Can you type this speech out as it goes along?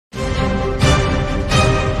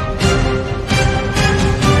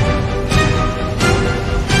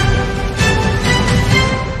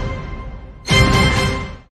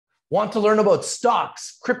Want to learn about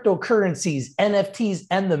stocks, cryptocurrencies, NFTs,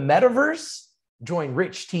 and the metaverse? Join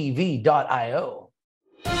richtv.io.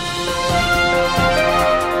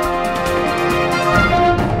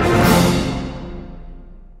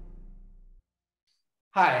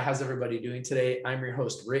 Hi, how's everybody doing today? I'm your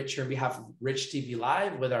host, Rich, here on behalf of RICHTV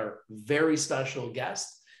Live with our very special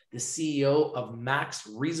guest, the CEO of Max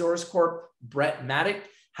Resource Corp, Brett Matich.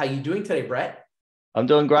 How you doing today, Brett? I'm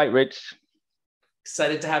doing great, Rich.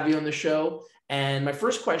 Excited to have you on the show. And my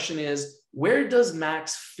first question is, where does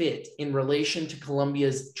Max fit in relation to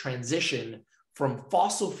Colombia's transition from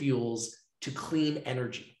fossil fuels to clean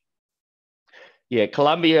energy? Yeah,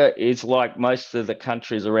 Colombia is like most of the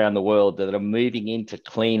countries around the world that are moving into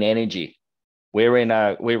clean energy. We're in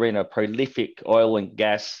a prolific oil and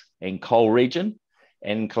gas and coal region,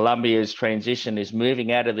 and Colombia's transition is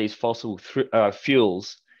moving out of these fossil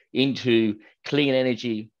fuels into clean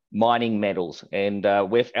energy mining metals. And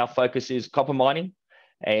our focus is copper mining,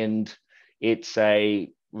 and it's a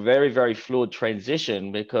very, very fluid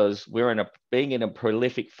transition because we're being in a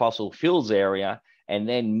prolific fossil fuels area and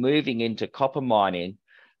then moving into copper mining.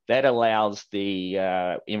 That allows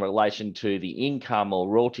in relation to the income or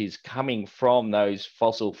royalties coming from those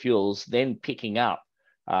fossil fuels, then picking up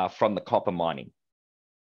from the copper mining.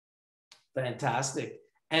 Fantastic.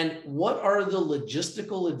 And what are the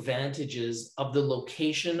logistical advantages of the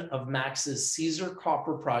location of Max's CESAR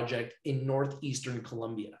copper project in Northeastern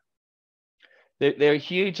Colombia? There are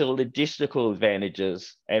huge logistical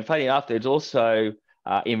advantages. And funny enough, there's also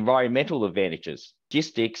environmental advantages.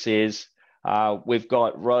 Logistics is we've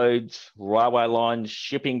got roads, railway lines,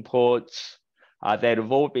 shipping ports that have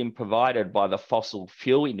all been provided by the fossil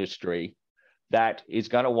fuel industry that is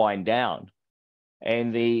going to wind down.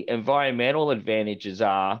 And the environmental advantages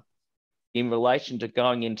are in relation to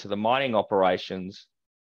going into the mining operations,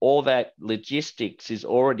 all that logistics is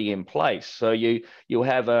already in place. So you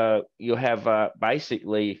have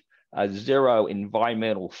basically a zero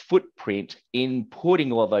environmental footprint in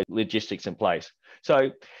putting all those logistics in place.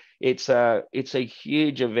 So it's a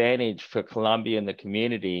huge advantage for Colombia and the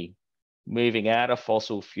community moving out of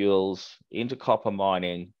fossil fuels into copper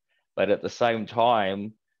mining, but at the same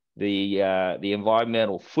time, the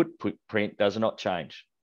environmental footprint does not change.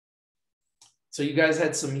 So you guys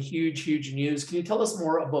had some huge news. Can you tell us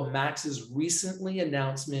more about Max's recent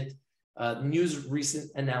announcement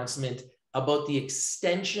about the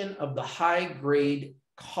extension of the high-grade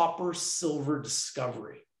copper silver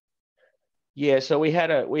discovery? Yeah, so we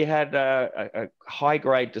had a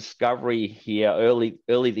high-grade discovery here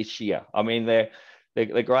early this year. I mean, the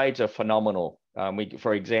grades are phenomenal.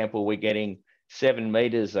 For example, we're getting 7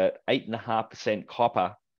 meters at 8.5%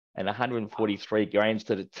 copper and 143 grams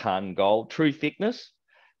to the ton gold, true thickness.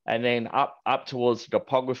 And then up towards the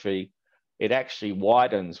topography, it actually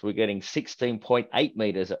widens. We're getting 16.8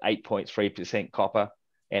 meters at 8.3% copper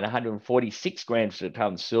and 146 grams to the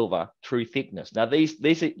ton silver, true thickness. Now,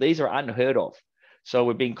 these are unheard of. So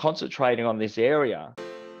we've been concentrating on this area.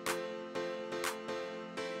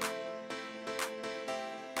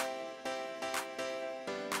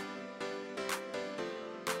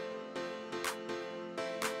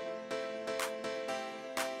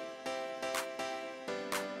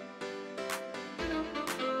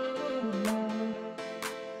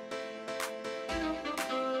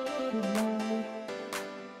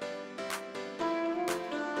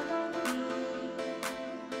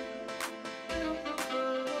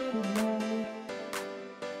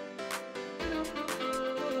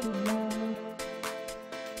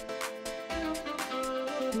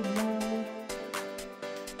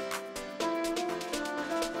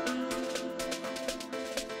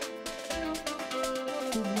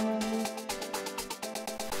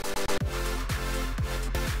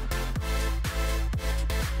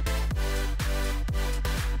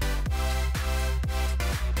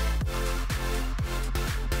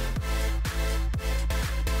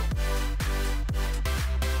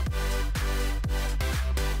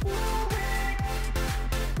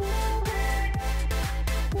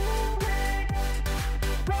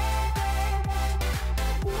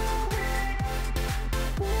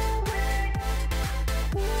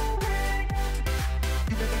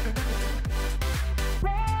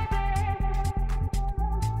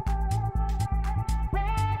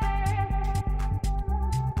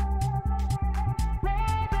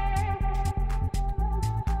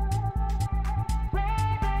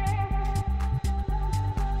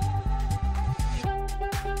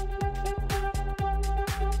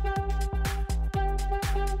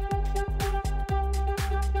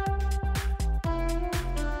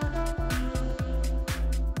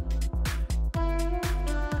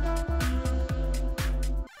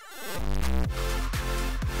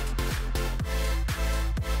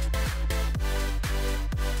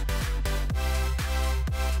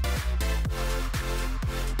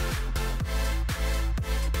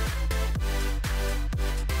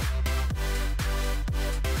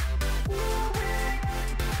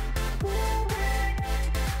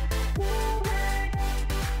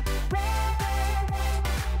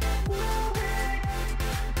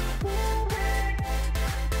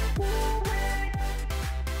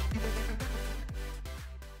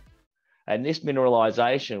 And this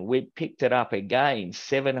mineralization, we picked it up again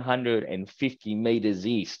 750 meters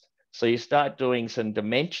east. So you start doing some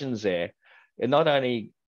dimensions there. And not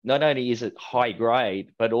only is it high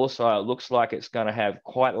grade, but also it looks like it's going to have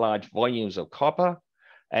quite large volumes of copper.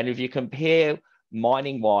 And if you compare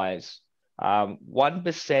mining wise,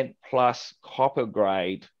 1% plus copper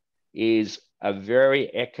grade is a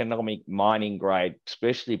very economic mining grade,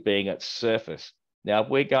 especially being at surface. Now, if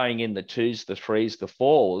we're going in the 2s, the 3s, the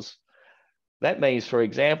 4s, that means, for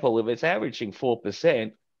example, if it's averaging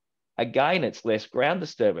 4%, again, it's less ground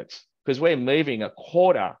disturbance because we're moving a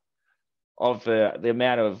quarter of the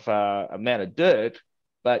amount of dirt,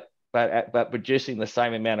 but producing the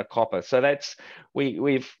same amount of copper. So that's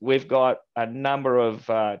we've got a number of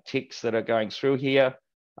ticks that are going through here.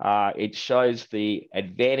 It shows the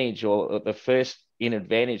advantage or the first in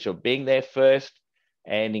advantage of being there first,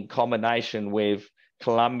 and in combination with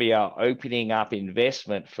Colombia opening up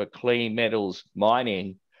investment for clean metals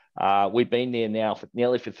mining. We've been there now for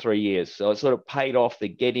nearly 3 years. So it sort of paid off to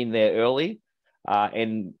get in there early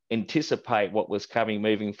and anticipate what was coming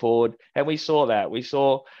moving forward. And we saw that. We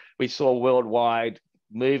saw worldwide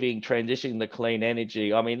moving, transitioning to clean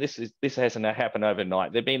energy. I mean, this hasn't happened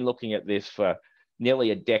overnight. They've been looking at this for nearly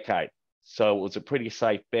a decade. So it was a pretty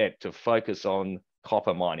safe bet to focus on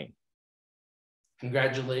copper mining.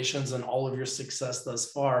 Congratulations on all of your success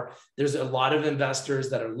thus far. There's a lot of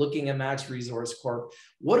investors that are looking at Max Resource Corp.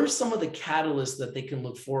 What are some of the catalysts that they can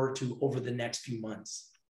look forward to over the next few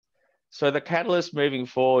months? So the catalyst moving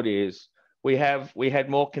forward is we had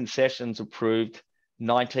more concessions approved,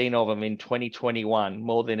 19 of them in 2021,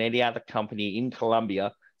 more than any other company in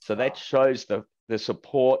Colombia. So that shows the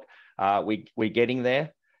support we're getting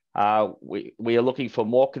there. We are looking for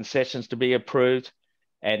more concessions to be approved.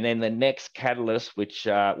 And then the next catalyst, which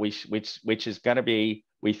is going to be,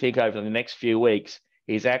 we think, over the next few weeks,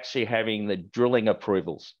 is actually having the drilling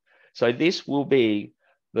approvals. So this will be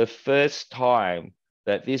the first time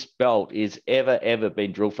that this belt is ever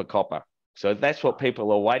been drilled for copper. So that's what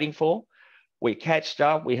people are waiting for. We catched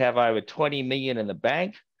up. We have over 20 million in the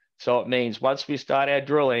bank. So it means once we start our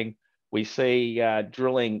drilling, we see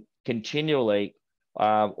drilling continually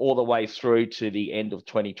all the way through to the end of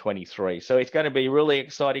 2023. So it's going to be really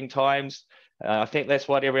exciting times. I think that's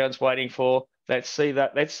what everyone's waiting for. Let's see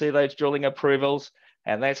those drilling approvals,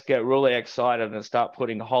 and let's get really excited and start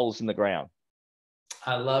putting holes in the ground.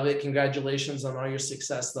 I love it. Congratulations on all your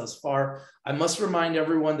success thus far. I must remind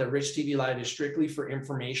everyone that Rich TV Live is strictly for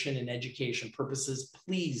information and education purposes.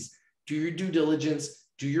 Please do your due diligence,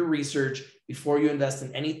 do your research before you invest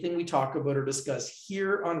in anything we talk about or discuss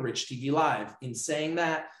here on Rich TV Live. In saying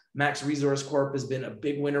that, Max Resource Corp has been a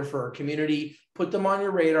big winner for our community. Put them on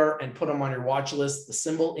your radar and put them on your watch list. The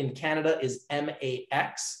symbol in Canada is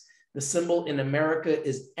MAX. The symbol in America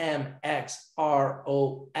is MXROF.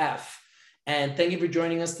 And thank you for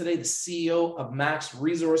joining us today, the CEO of Max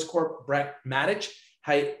Resource Corp, Brett Matich.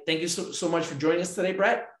 Hi, thank you so much for joining us today,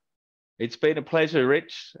 Brett. It's been a pleasure,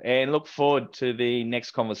 Rich, and look forward to the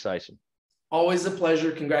next conversation. Always a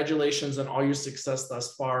pleasure. Congratulations on all your success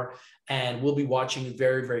thus far. And we'll be watching you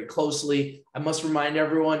very, very closely. I must remind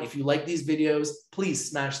everyone, if you like these videos, please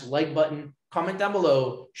smash the like button, comment down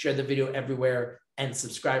below, share the video everywhere, and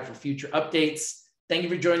subscribe for future updates. Thank you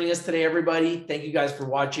for joining us today, everybody. Thank you guys for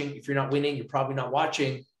watching. If you're not winning, you're probably not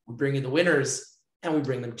watching. We bring you the winners and we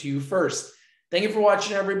bring them to you first. Thank you for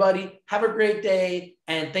watching, everybody. Have a great day.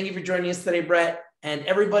 And thank you for joining us today, Brett. And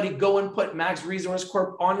everybody go and put Max Resource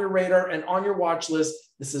Corp on your radar and on your watch list.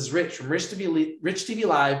 This is Rich from Rich TV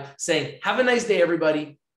Live saying, have a nice day,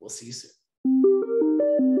 everybody. We'll see you soon.